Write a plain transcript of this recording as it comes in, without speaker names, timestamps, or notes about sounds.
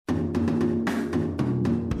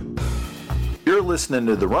You're listening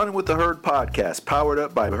to the Running with the Herd podcast, powered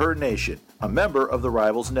up by Herd Nation, a member of the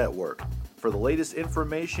Rivals Network. For the latest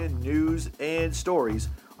information, news, and stories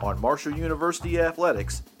on Marshall University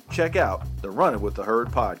athletics, check out the Running with the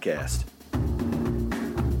Herd podcast.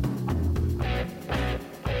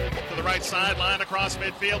 Right sideline across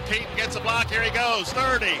midfield. Keaton gets a block. Here he goes.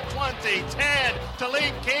 30, 20, 10.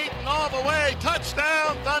 Talib Keaton all the way.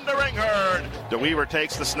 Touchdown, Thundering Herd. DeWeaver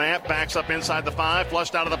takes the snap, backs up inside the 5,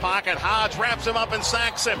 flushed out of the pocket. Hodge wraps him up and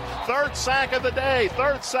sacks him. Third sack of the day.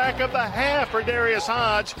 Third sack of the half for Darius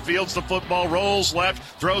Hodge. Fields the football, rolls left,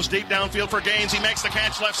 throws deep downfield for Gaines. He makes the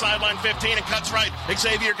catch left sideline 15 and cuts right.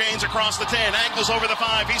 Xavier Gaines across the 10, angles over the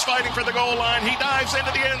 5. He's fighting for the goal line. He dives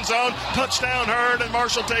into the end zone. Touchdown Herd, and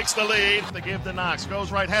Marshall takes the lead. They give to Knox,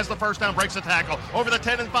 goes right, has the first down, breaks the tackle. Over the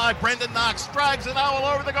 10 and 5, Brendan Knox drags an owl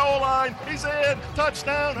over the goal line. He's in.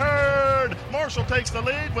 Touchdown Herd. Marshall takes the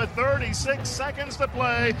lead with 36 seconds to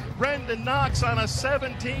play. Brendan Knox on a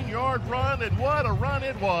 17-yard run, and what a run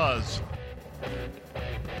it was.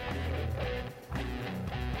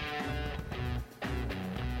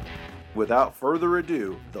 Without further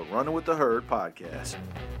ado, the Running with the Herd podcast.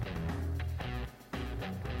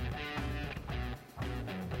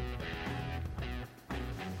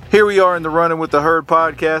 Here we are in the Running with the Herd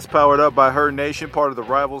podcast, powered up by Herd Nation, part of the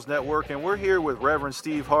Rivals Network, and we're here with Reverend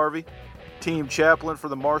Steve Harvey, team chaplain for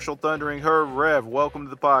the Marshall Thundering Herd. Rev, welcome to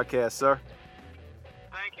the podcast, sir.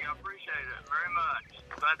 Thank you. I appreciate it very much.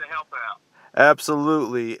 Glad to help out.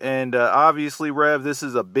 Absolutely. And obviously, Rev, this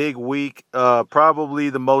is a big week, probably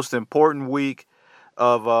the most important week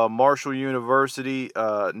of Marshall University,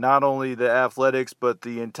 not only the athletics, but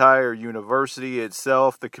the entire university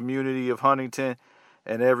itself, the community of Huntington,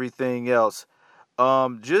 and everything else.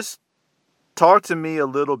 Just talk to me a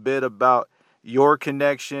little bit about your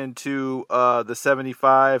connection to the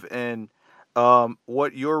 75 and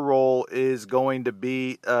what your role is going to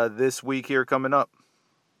be this week here coming up.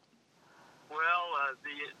 Well,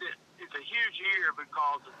 it's a huge year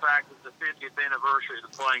because of the fact it's the 50th anniversary of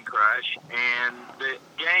the plane crash, and the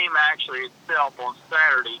game actually itself on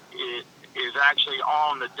Saturday is actually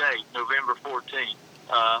on the date, November 14th.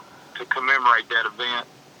 To commemorate that event.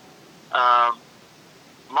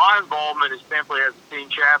 My involvement is simply as a team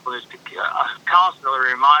chaplain is to constantly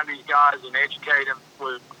remind these guys and educate them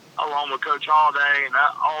along with Coach Holiday and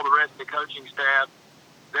all the rest of the coaching staff.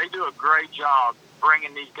 They do a great job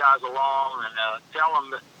bringing these guys along and tell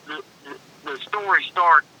them that the story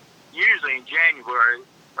starts usually in in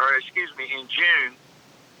June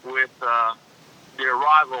with the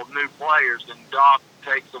arrival of new players, and Doc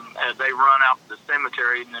takes them as they run out to the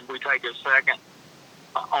cemetery, and then we take a second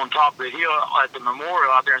on top of the hill at the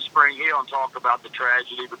memorial out there in Spring Hill and talk about the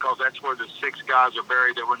tragedy, because that's where the 6 guys are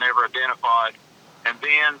buried that were never identified. And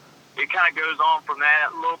then it kind of goes on from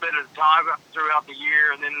that a little bit at a time throughout the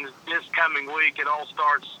year, and then this coming week it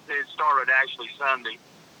started actually Sunday,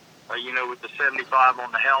 with the 75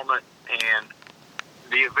 on the helmet and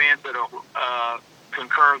the event that will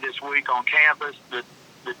concur this week on campus.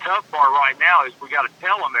 The tough part right now is we got to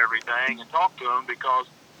tell them everything and talk to them because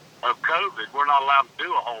of COVID. We're not allowed to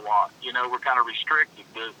do a whole lot. We're kind of restricted.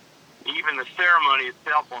 Even the ceremony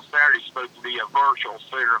itself on Saturday is supposed to be a virtual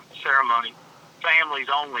ceremony, families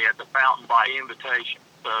only at the fountain by invitation.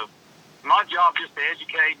 So my job is just to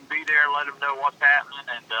educate and be there and let them know what's happening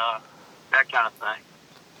and that kind of thing.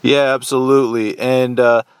 Yeah, absolutely. And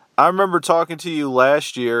I remember talking to you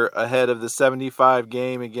last year ahead of the 75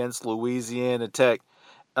 game against Louisiana Tech.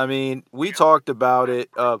 I mean, we talked about it.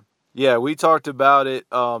 We talked about it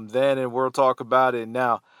then, and we'll talk about it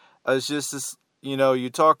now. It's just this, you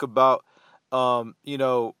talk about, you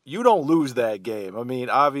don't lose that game. I mean,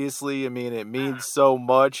 obviously, it means so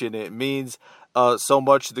much, and it means so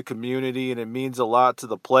much to the community, and it means a lot to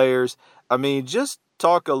the players. I mean, just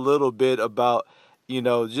talk a little bit about,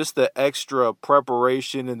 just the extra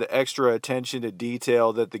preparation and the extra attention to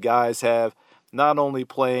detail that the guys have, not only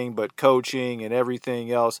playing, but coaching and everything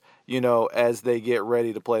else, as they get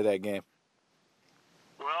ready to play that game.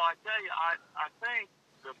 Well, I tell you, I think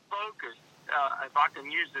the focus, if I can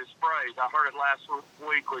use this phrase, I heard it last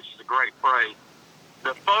week, which is a great phrase.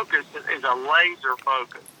 The focus is a laser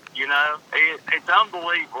focus, It's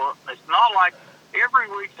unbelievable. It's not like every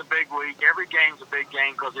week's a big week, every game's a big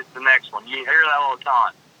game because it's the next one. You hear that all the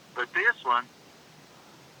time. But this one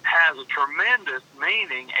has a tremendous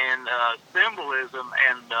meaning and symbolism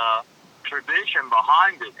and tradition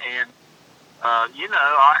behind it. And,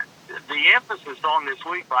 the emphasis on this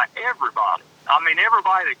week by everybody.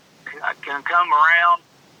 Everybody that can come around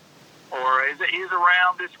or is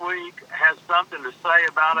around this week has something to say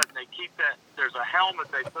about it, and they keep that. There's a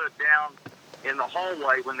helmet they put down in the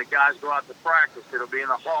hallway when the guys go out to practice. It'll be in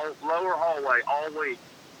the lower hallway all week.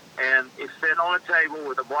 And it's sitting on a table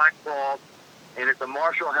with a black cloth, and it's a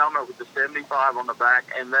Marshall helmet with the 75 on the back.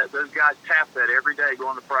 And those guys tap that every day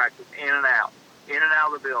going to practice, in and out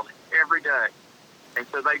of the building, every day. And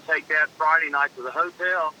so they take that Friday night to the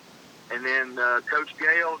hotel, and then Coach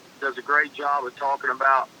Gale does a great job of talking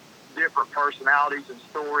about different personalities and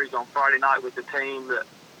stories on Friday night with the team that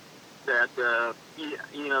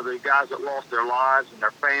the guys that lost their lives and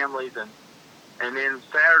their families, and then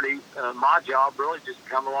Saturday, my job really just to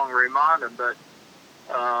come along and remind them. But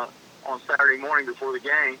on Saturday morning before the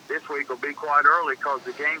game, this week will be quite early because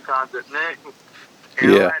the game time's at noon.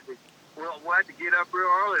 And Yeah. we'll have to get up real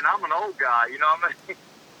early, and I'm an old guy, you know what I mean?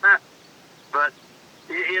 But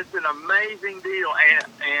it's an amazing deal,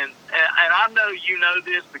 and I know you know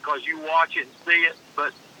this because you watch it and see it,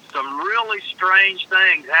 but some really strange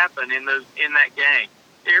things happen in that game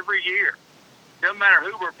every year. Doesn't matter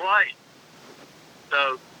who we're playing.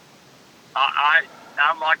 So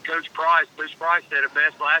I'm like Coach Price. Coach Price said it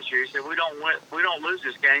best last year. He said we don't lose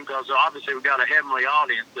this game because obviously we got a heavenly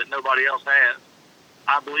audience that nobody else has.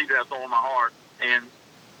 I believe that with all my heart. And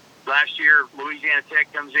last year, Louisiana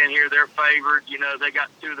Tech comes in here. They're favored. You know, they got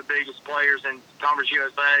two of the biggest players in Conference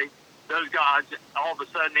USA. Those guys all of a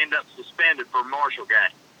sudden end up suspended for a Marshall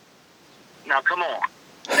game. Now, come on.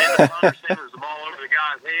 And then the punter centers the ball over the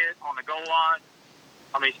guy's head on the goal line.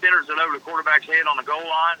 I mean, centers it over the quarterback's head on the goal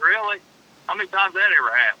line. Really? How many times that ever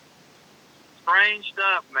happened? Strange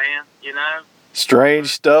stuff, man, you know? Strange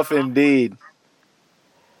stuff indeed.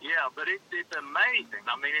 Yeah, but it's amazing.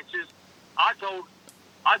 I mean, it's just, I told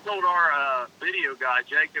our video guy,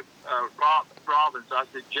 Jacob Robbins, I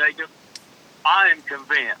said, Jacob, I am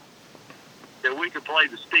convinced that we could play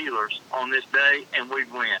the Steelers on this day and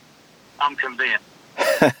we'd win. I'm convinced.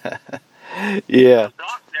 Yeah.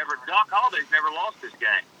 Doc Holliday's never lost this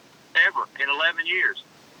game, ever, in 11 years.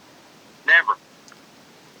 Never.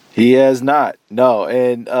 He has not. No.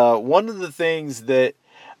 And one of the things that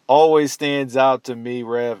always stands out to me,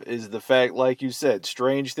 Rev, is the fact, like you said,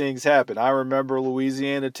 strange things happen. I remember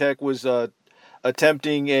Louisiana Tech was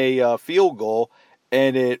attempting a field goal,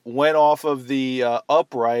 and it went off of the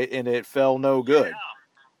upright, and it fell no good.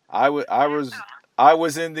 Yeah. I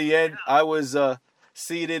was in the end. I was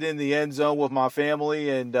seated in the end zone with my family,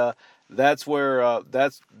 and that's where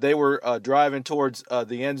they were driving towards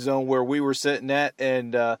the end zone where we were sitting at,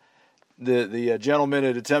 and the gentleman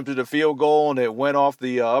had attempted a field goal, and it went off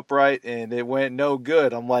the upright, and it went no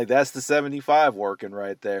good. I'm like, that's the 75 working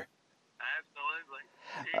right there. Absolutely.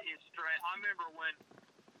 It's strange.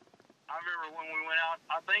 I remember when we went out,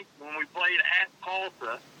 I think when we played at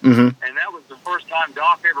Tulsa, and that was the first time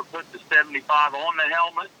Doc ever put the 75 on the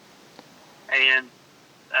helmet. And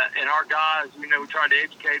our guys, you know, we tried to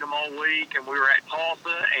educate them all week, and we were at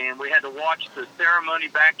Tulsa, and we had to watch the ceremony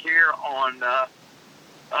back here on,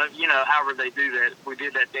 you know, however they do that. We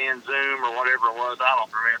did that Dan Zoom or whatever it was. I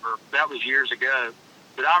don't remember. That was years ago.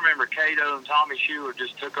 But I remember Cato and Tommy Schuler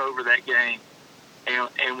just took over that game.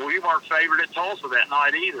 And we weren't favored at Tulsa that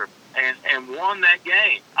night either. And won that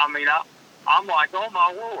game. I mean, I'm like, oh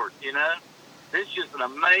my Lord, you know, it's just an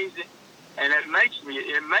amazing, and it makes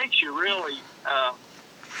you really,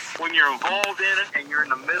 when you're involved in it and you're in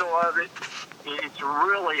the middle of it, it's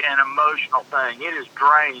really an emotional thing. It is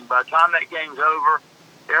draining. By the time that game's over,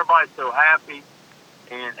 everybody's so happy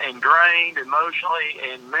and drained emotionally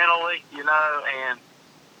and mentally, you know, and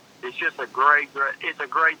it's just a great thing.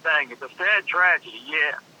 It's a sad tragedy,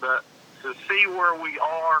 yeah, but to see where we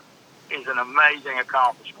are is an amazing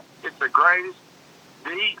accomplishment. It's the greatest.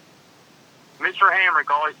 Mr. Hamrick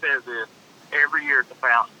always says this every year at the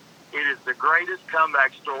Fountain. It is the greatest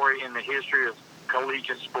comeback story in the history of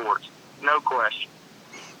collegiate sports. No question.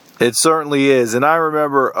 It certainly is. And I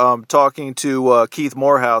remember talking to Keith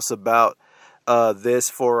Morehouse about this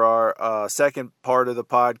for our second part of the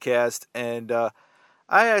podcast, and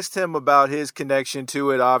I asked him about his connection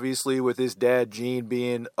to it, obviously, with his dad, Gene,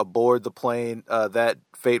 being aboard the plane that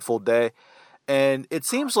fateful day. And it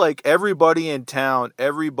seems like everybody in town,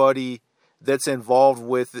 everybody that's involved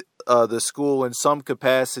with the school in some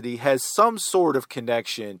capacity has some sort of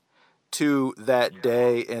connection to that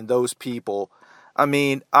day and those people. I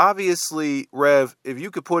mean, obviously, Rev, if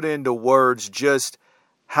you could put into words just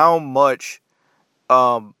how much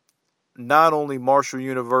not only Marshall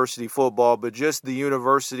University football, but just the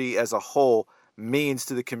university as a whole means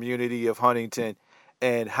to the community of Huntington,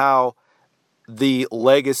 and how the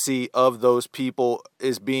legacy of those people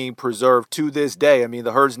is being preserved to this day. I mean,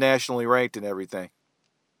 the Herd's nationally ranked and everything.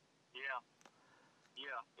 Yeah.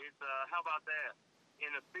 It's how about that?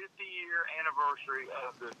 In the 50 years 5-year anniversary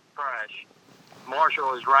of the crash,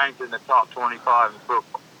 Marshall is ranked in the top 25 in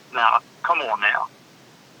football. Now, come on now.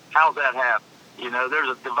 How's that happen? There's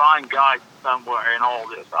a divine guidance somewhere in all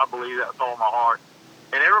this. I believe that with all my heart.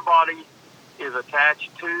 And everybody is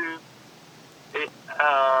attached to it.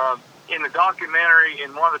 In the documentary,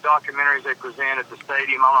 in one of the documentaries they present at the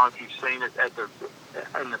stadium, I don't know if you've seen it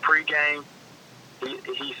in the pregame,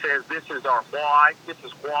 he says, this is our why. This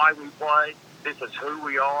is why we play. This is who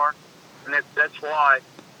we are. And that's why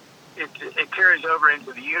it carries over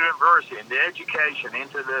into the university and the education,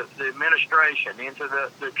 into the administration, into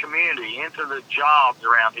the community, into the jobs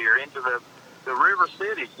around here, into the river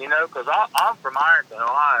cities, because I'm from Ironton,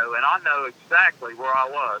 Ohio, and I know exactly where I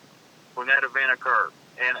was when that event occurred.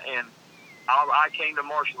 And I came to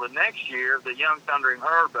Marshall the next year, the Young Thundering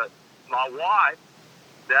Herd, but my wife,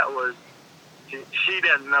 she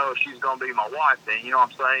doesn't know if she's going to be my wife then, you know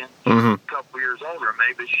what I'm saying? Mm-hmm. She's a couple years older than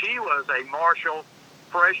me, but she was a Marshall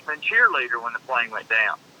freshman cheerleader when the plane went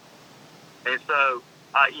down. And so,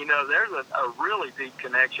 there's a really deep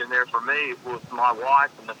connection there for me with my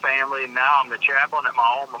wife and the family, and now I'm the chaplain at my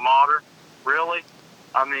alma mater. Really?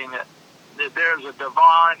 I mean, there's a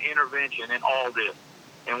divine intervention in all this.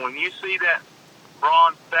 And when you see that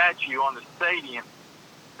bronze statue on the stadium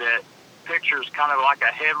that pictures kind of like a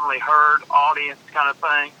heavenly herd audience kind of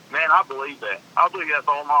thing, man, I believe that. I believe that with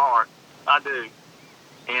all my heart. I do.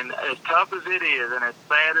 And as tough as it is and as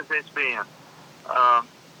sad as it's been,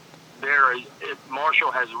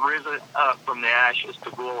 Marshall has risen up from the ashes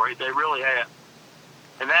to glory. They really have.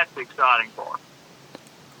 And that's the exciting part.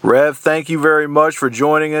 Rev, thank you very much for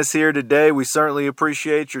joining us here today. We certainly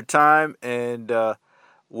appreciate your time, and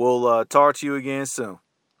we'll talk to you again soon.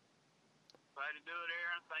 Glad to do it,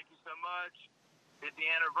 Aaron. Thank you so much. It's the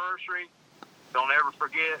anniversary. Don't ever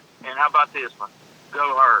forget. And how about this one?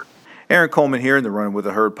 Go Herd. Aaron Coleman here in the Running with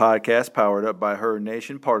the Herd podcast, powered up by Herd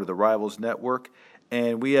Nation, part of the Rivals Network.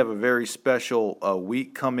 And we have a very special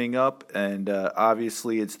week coming up, and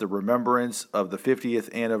obviously it's the remembrance of the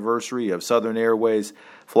 50th anniversary of Southern Airways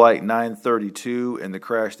Flight 932 and the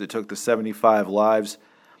crash that took the 75 lives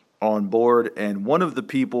on board. And one of the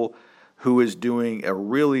people who is doing a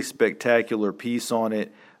really spectacular piece on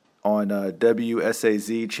it on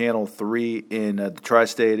WSAZ Channel 3 in the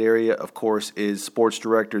tri-state area, of course, is sports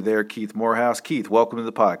director there, Keith Morehouse. Keith, welcome to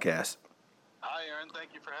the podcast. Hi, Aaron. Thank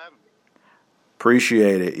you for having me.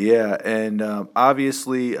 Appreciate it, yeah. And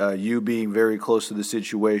obviously, you being very close to the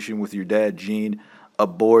situation with your dad, Gene,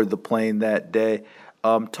 aboard the plane that day.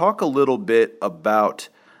 Talk a little bit about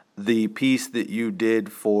the piece that you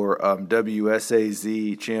did for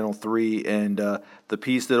WSAZ Channel 3 and the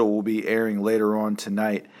piece that will be airing later on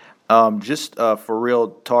tonight. Just for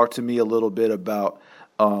real, talk to me a little bit about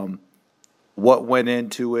what went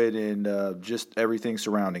into it and just everything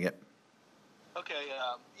surrounding it. Okay,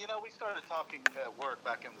 we started talking at work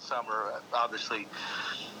back in the summer, obviously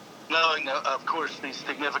knowing, of course, the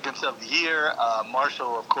significance of the year.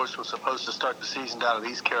 Marshall, of course, was supposed to start the season down at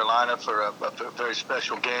East Carolina for a very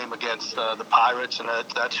special game against the Pirates, and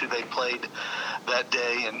that's who they played that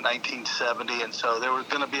day in 1970. And so there was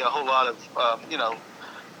going to be a whole lot of,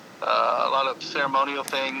 a lot of ceremonial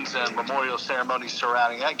things and memorial ceremonies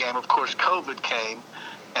surrounding that game. Of course, COVID came,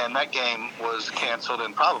 and that game was canceled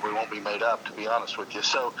and probably won't be made up, to be honest with you.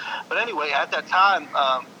 So, but anyway, at that time,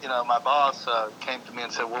 my boss came to me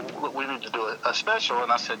and said, well, we need to do a special.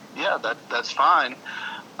 And I said, yeah, that's fine.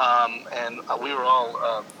 And we were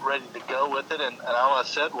all ready to go with it. And all I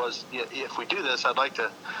said was, if we do this, I'd like to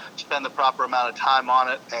spend the proper amount of time on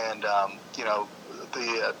it and,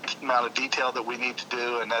 the amount of detail that we need to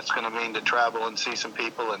do, and that's going to mean to travel and see some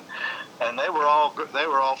people, and they were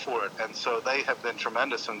all for it, and so they have been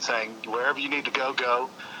tremendous in saying wherever you need to go,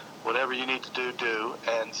 whatever you need to do,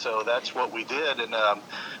 and so that's what we did, and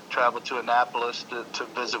traveled to Annapolis to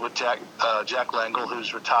visit with Jack Lengel,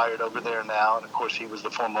 who's retired over there now, and of course he was the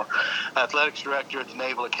former athletics director at the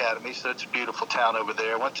Naval Academy, so it's a beautiful town over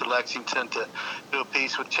there. Went to Lexington to do a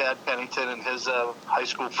piece with Chad Pennington and his high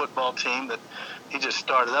school football team that he just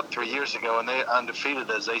started up 3 years ago, and they're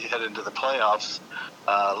undefeated as they head into the playoffs.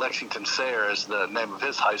 Lexington Sayre is the name of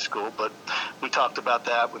his high school, but we talked about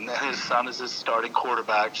that when his son is his starting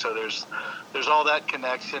quarterback. So there's all that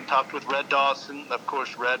connection. Talked with Red Dawson. Of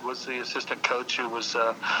course, Red was the assistant coach who was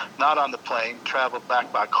not on the plane, traveled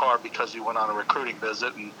back by car because he went on a recruiting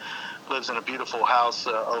visit and lives in a beautiful house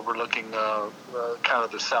overlooking kind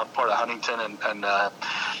of the south part of Huntington, and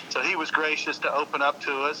so he was gracious to open up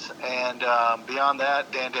to us. And beyond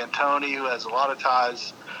that, Dan D'Antoni, who has a lot of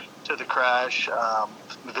ties to the crash,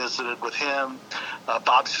 visited with him.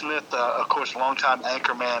 Bob Smith, of course, longtime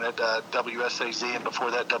anchorman at WSAZ and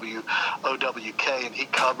before that WOWK, and he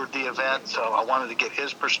covered the event, so I wanted to get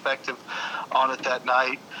his perspective on it that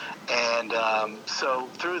night. And so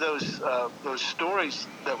through those stories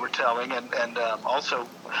that we're telling, and also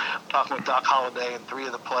talking with Doc Holliday and three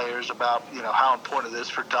of the players about how important it is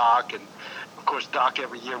for Doc, and of course Doc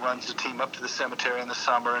every year runs the team up to the cemetery in the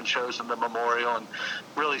summer and shows them the memorial and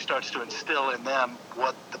really starts to instill in them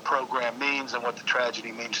what the program means and what the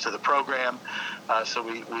tragedy means to the program. So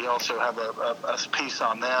we also have a piece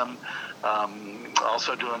on them.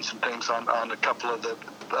 Also doing some things on a couple of the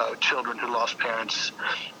children who lost parents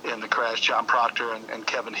in the crash, John Proctor and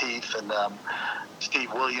Kevin Heath, and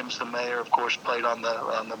Steve Williams, the mayor, of course, played on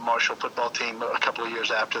the Marshall football team a couple of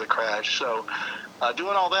years after the crash. So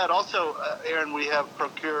doing all that. Also, Aaron, we have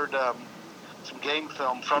procured some game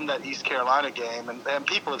film from that East Carolina game, and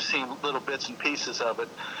people have seen little bits and pieces of it.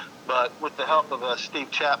 But with the help of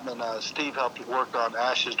Steve Chapman, Steve helped work on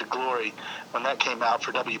Ashes to Glory when that came out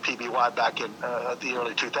for WPBY back in the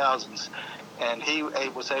early 2000s. And he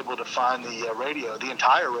was able to find the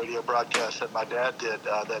entire radio broadcast that my dad did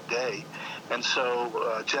that day. And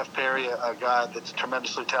so Jeff Perry, a guy that's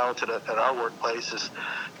tremendously talented at our workplace, is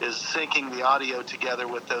syncing the audio together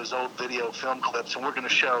with those old video film clips. And we're going to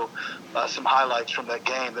show some highlights from that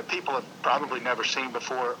game that people have probably never seen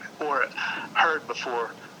before or heard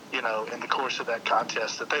before, in the course of that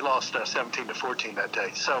contest, that they lost 17-14 that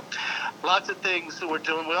day. So lots of things that we're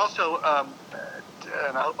doing. We also,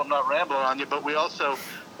 and I hope I'm not rambling on you, but we also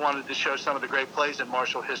wanted to show some of the great plays in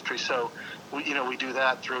Marshall history. So we do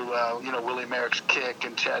that through, Willie Merrick's kick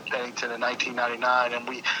and Chad Pennington in 1999. And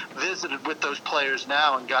we visited with those players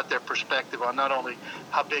now and got their perspective on not only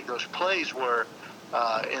how big those plays were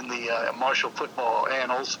in the Marshall football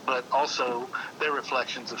annals, but also their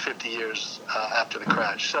reflections of 50 years after the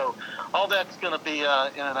crash. So all that's going to be in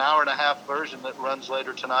an hour-and-a-half version that runs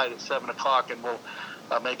later tonight at 7 o'clock, and we'll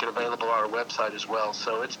make it available on our website as well.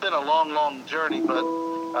 So it's been a long, long journey, but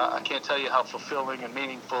I can't tell you how fulfilling and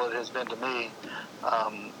meaningful it has been to me.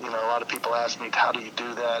 A lot of people ask me, how do you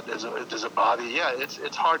do that? Does it bother you? Yeah,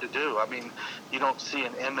 it's hard to do. I mean, you don't see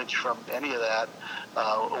an image from any of that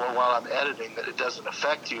or while I'm editing that it doesn't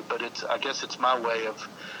affect you, but I guess it's my way of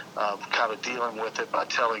kind of dealing with it by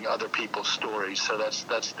telling other people's stories. So that's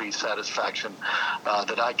the satisfaction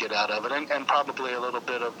that I get out of it, and probably a little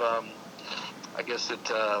bit of, I guess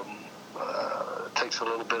it takes a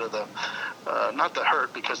little bit of the, not the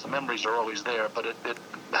hurt, because the memories are always there, but it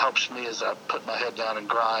helps me as I put my head down and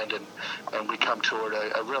grind, and we come toward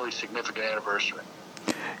a really significant anniversary.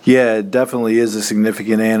 Yeah, it definitely is a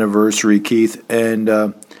significant anniversary, Keith. And,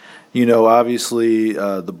 obviously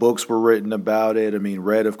the books were written about it. I mean,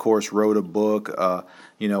 Red, of course, wrote a book.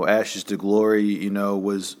 Ashes to Glory,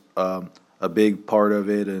 was a big part of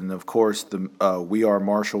it. And, of course, the We Are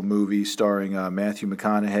Marshall movie starring Matthew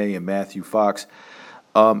McConaughey and Matthew Fox.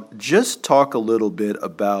 Just talk a little bit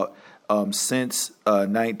about, since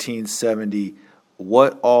 1970,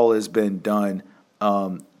 what all has been done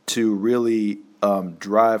to really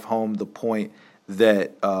drive home the point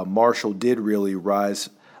that Marshall did really rise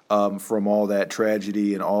from all that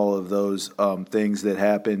tragedy and all of those things that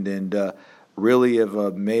happened, and really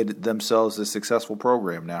have made themselves a successful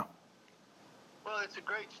program now. Well, it's a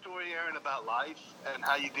great story, Aaron, about life and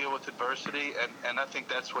how you deal with adversity, and I think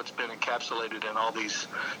that's what's been encapsulated in all these,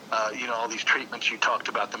 all these treatments you talked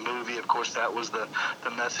about. The movie, of course, that was the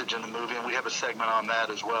message in the movie, and we have a segment on that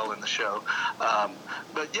as well in the show.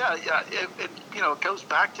 But yeah, it goes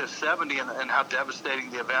back to 70 and how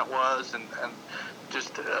devastating the event was, and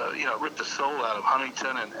just ripped the soul out of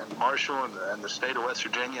Huntington and Marshall and the state of West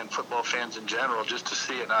Virginia and football fans in general, just to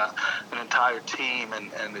see an entire team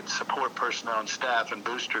and its support personnel and staff and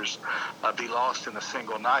boosters be lost in a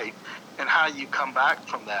single night, and how you come back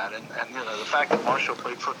from that. And the fact that Marshall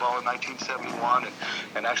played football in 1971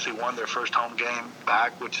 and actually won their first home game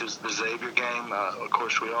back, which is the Xavier game. Of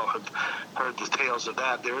course, we all have heard the tales of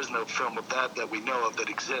that. There is no film of that we know of that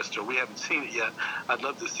exists, or we haven't seen it yet. I'd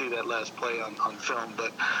love to see that last play on film.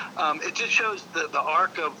 But it just shows the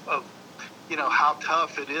arc of how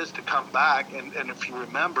tough it is to come back. And if you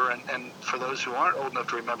remember, and for those who aren't old enough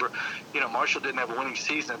to remember, Marshall didn't have a winning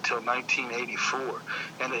season until 1984.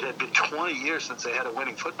 And it had been 20 years since they had a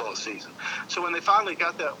winning football season. So when they finally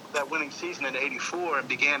got that winning season in 84 and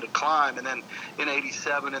began to climb, and then in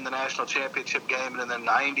 87 in the national championship game, and then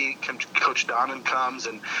 90, Coach Donnan comes,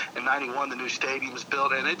 and in 91 the new stadium was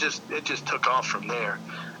built, and it just took off from there.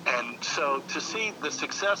 And so to see the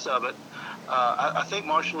success of it, I think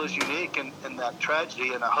Marshall is unique in that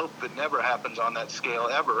tragedy, and I hope it never happens on that scale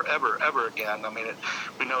ever again. I mean,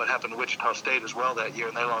 we know it happened to Wichita State as well that year,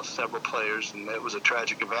 and they lost several players, and it was a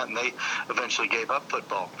tragic event, and they eventually gave up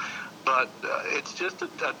football. But it's just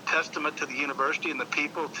a testament to the university and the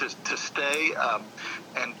people to stay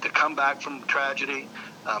and to come back from tragedy,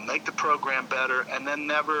 make the program better, and then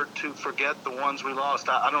never to forget the ones we lost.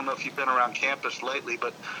 I don't know if you've been around campus lately,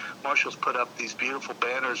 but Marshall's put up these beautiful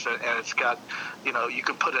banners, and it's got, you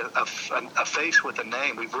can put a face with a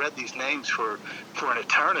name. We've read these names for an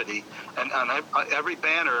eternity, and every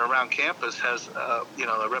banner around campus has, a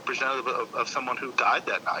representative of someone who died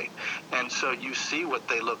that night. And so you see what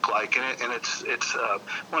they look like, and it's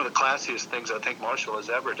one of the classiest things I think Marshall has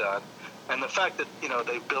ever done. And the fact that,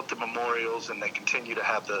 they've built the memorials and they continue to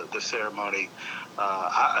have the ceremony,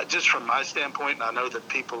 just from my standpoint, and I know that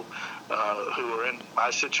people who are in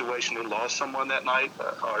my situation who lost someone that night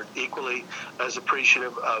are equally as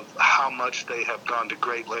appreciative of how much they have gone to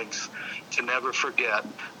great lengths to never forget,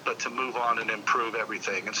 but to move on and improve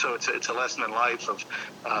everything. And so it's a lesson in life of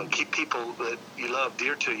keep people that you love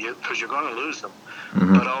dear to you, because you're going to lose them.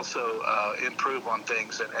 Mm-hmm. But also improve on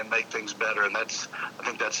things and make things better. And I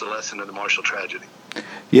think that's the lesson of the Marshall tragedy.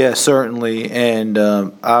 Yeah, certainly. And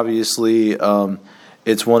obviously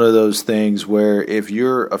it's one of those things where if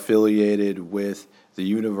you're affiliated with the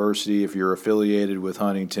university, if you're affiliated with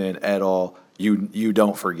Huntington at all, you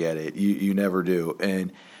don't forget it. You never do.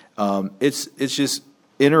 And it's just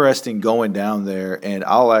interesting going down there. And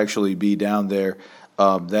I'll actually be down there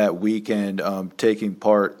that weekend taking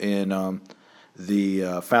part in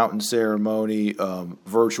the fountain ceremony,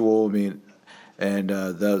 virtual, and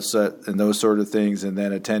those sort of things, and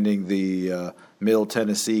then attending the Middle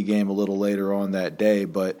Tennessee game a little later on that day.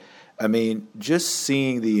 But just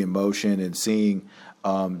seeing the emotion and seeing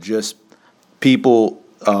just people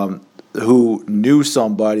who knew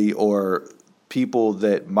somebody or people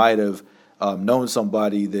that might have known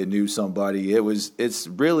somebody that knew somebody, it's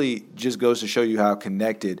really just goes to show you how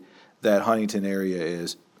connected that Huntington area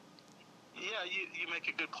is.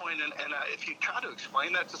 A good point, and if you try to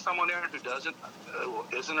explain that to someone there who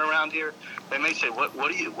isn't around here, they may say, what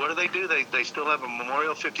do they do? They still have a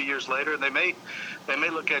memorial 50 years later, and they may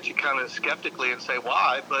look at you kind of skeptically and say,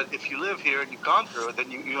 why? But if you live here and you've gone through it, then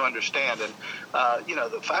you understand. And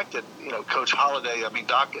the fact that Coach Holliday,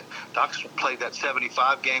 Doc's played that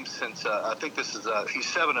 75 game since I think this is he's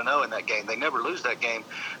 7-0 in that game. They never lose that game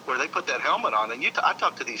where they put that helmet on. And I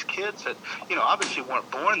talked to these kids that obviously weren't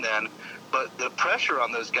born then. But the pressure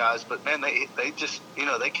on those guys, but man, they just,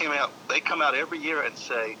 they come out every year and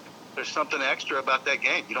say, there's something extra about that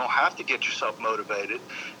game. You don't have to get yourself motivated.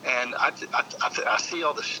 And I see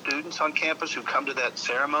all the students on campus who come to that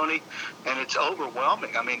ceremony, and it's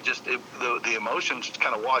overwhelming. The emotions just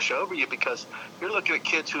kind of wash over you, because you're looking at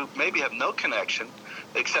kids who maybe have no connection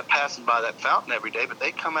except passing by that fountain every day, but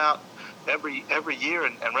they come out every year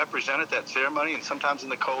and represent at that ceremony, and sometimes in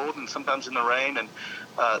the cold and sometimes in the rain. And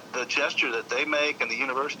the gesture that they make and the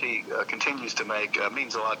university continues to make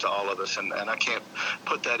means a lot to all of us, and I can't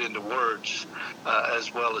put that into words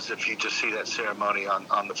as well as if you just see that ceremony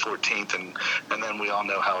on the 14th, and then we all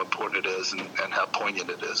know how important it is and how poignant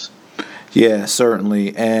it is. Yeah,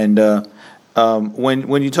 certainly. And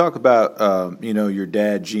when you talk about your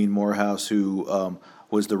dad, Gene Morehouse, who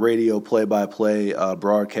was the radio play-by-play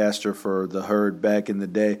broadcaster for the Herd back in the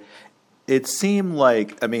day, it seemed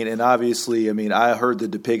like, and obviously, I heard the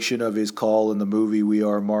depiction of his call in the movie We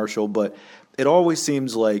Are Marshall, but it always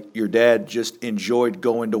seems like your dad just enjoyed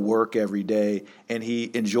going to work every day, and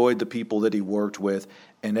he enjoyed the people that he worked with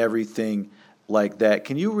and everything like that.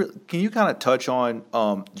 Can you kind of touch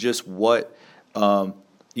on just what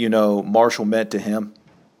Marshall meant to him?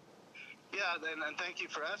 Yeah, and thank you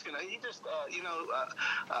for asking. He just,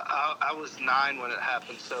 I was 9 when it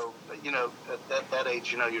happened, so at that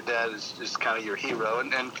age, your dad is just kind of your hero,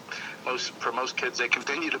 and for most kids, they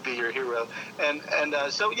continue to be your hero. And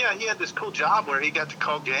so yeah, he had this cool job where he got to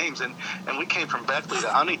call games, and we came from Beckley to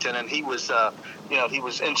Huntington, and he was he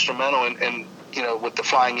was instrumental in with the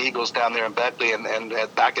Flying Eagles down there in Beckley, and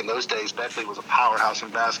back in those days, Beckley was a powerhouse in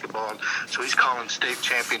basketball, and so he's calling state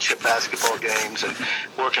championship basketball games and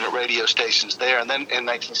working at radio stations there. And then in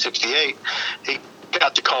 1968, he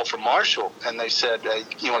got the call from Marshall, and they said,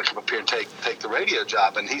 you want to come up here and take the radio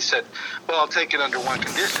job? And he said, well, I'll take it under one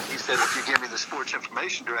condition. He said, if you give me the sports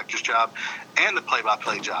information director's job and the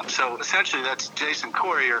play-by-play job. So essentially that's Jason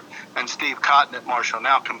Corrier and Steve Cotton at Marshall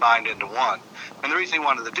now combined into one. And the reason he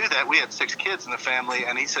wanted to do that, we had 6 kids in the family,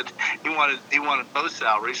 and he said he wanted both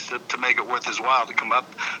salaries to make it worth his while to come up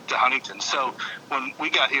to Huntington. So when we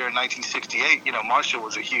got here in 1968, Marshall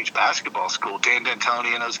was a huge basketball school. Dan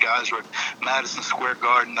D'Antoni and those guys were at Madison Square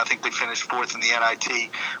Garden. I think they finished 4th in the NIT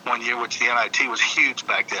one year, which the NIT was huge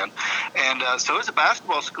back then. And so it was a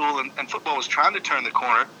basketball school, and football was trying to turn the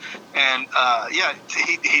corner. And,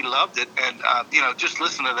 he loved it. And, just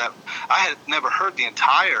listen to that. I had never heard the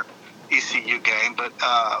entire ECU game, but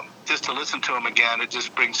just to listen to him again, it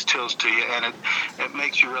just brings chills to you, and it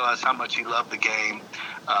makes you realize how much he loved the game.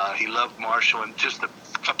 He loved Marshall, and just the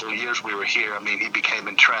couple of years we were here, I mean, he became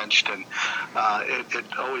entrenched, and it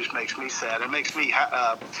always makes me sad. It makes me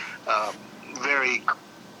very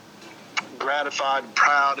gratified,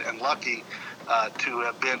 proud, and lucky to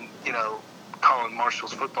have been, calling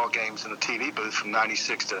Marshall's football games in the TV booth from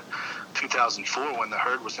 96 to 2004 when the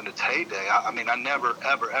Herd was in its heyday. I mean, I never,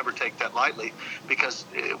 ever take that lightly, because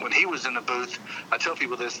when he was in the booth, I tell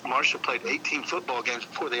people this, Marshall played 18 football games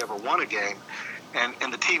before they ever won a game. And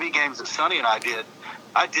in the TV games that Sonny and I did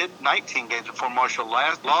 19 games before Marshall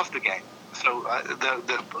lost a game. So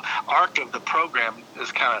the arc of the program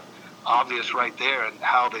is kind of obvious right there, and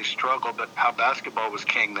how they struggled, but how basketball was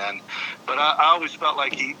king then. But I always felt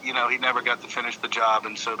like he never got to finish the job,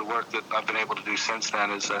 and so the work that I've been able to do since then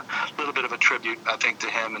is a little bit of a tribute, I think, to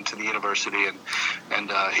him and to the university.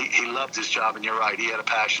 And he loved his job, and you're right, he had a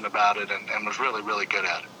passion about it, and was really, really good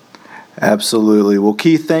at it. Absolutely. Well,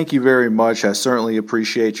 Keith, thank you very much. I certainly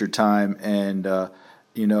appreciate your time, and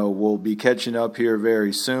we'll be catching up here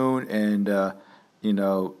very soon. And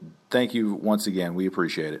thank you once again. We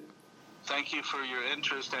appreciate it. Thank you for your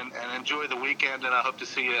interest, and enjoy the weekend, and I hope to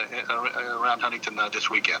see you around Huntington this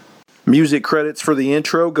weekend. Music credits for the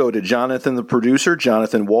intro go to Jonathan, the producer.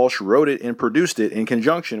 Jonathan Walsh wrote it and produced it in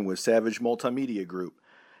conjunction with Savage Multimedia Group.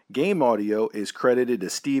 Game audio is credited to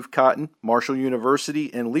Steve Cotton, Marshall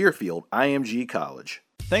University, and Learfield IMG College.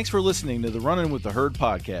 Thanks for listening to the Running with the Herd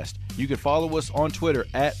podcast. You can follow us on Twitter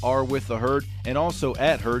at @RWithTheHerd and also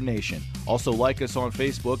at Herd Nation. Also like us on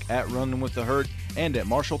Facebook at Running with the Herd and at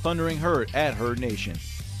Marshall Thundering Herd at Herd Nation.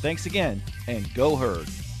 Thanks again, and go Herd.